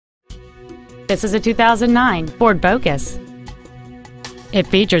This is a 2009 Ford Focus. It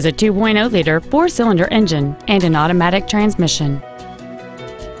features a 2.0-liter four-cylinder engine and an automatic transmission.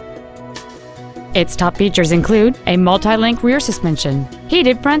 Its top features include a multi-link rear suspension,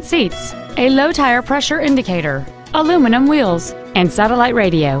 heated front seats, a low tire pressure indicator, aluminum wheels, and satellite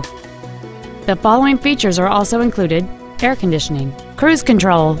radio. The following features are also included: air conditioning, cruise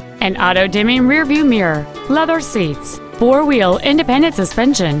control, an auto-dimming rearview mirror, leather seats, four-wheel independent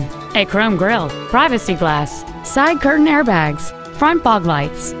suspension, a chrome grille, privacy glass, side curtain airbags, front fog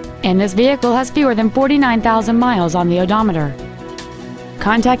lights, and this vehicle has fewer than 49,000 miles on the odometer.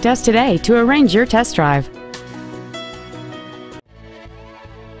 Contact us today to arrange your test drive.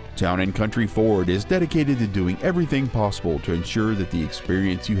 Town & Country Ford is dedicated to doing everything possible to ensure that the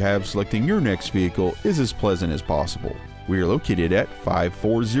experience you have selecting your next vehicle is as pleasant as possible. We are located at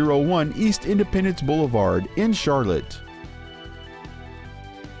 5401 East Independence Boulevard in Charlotte.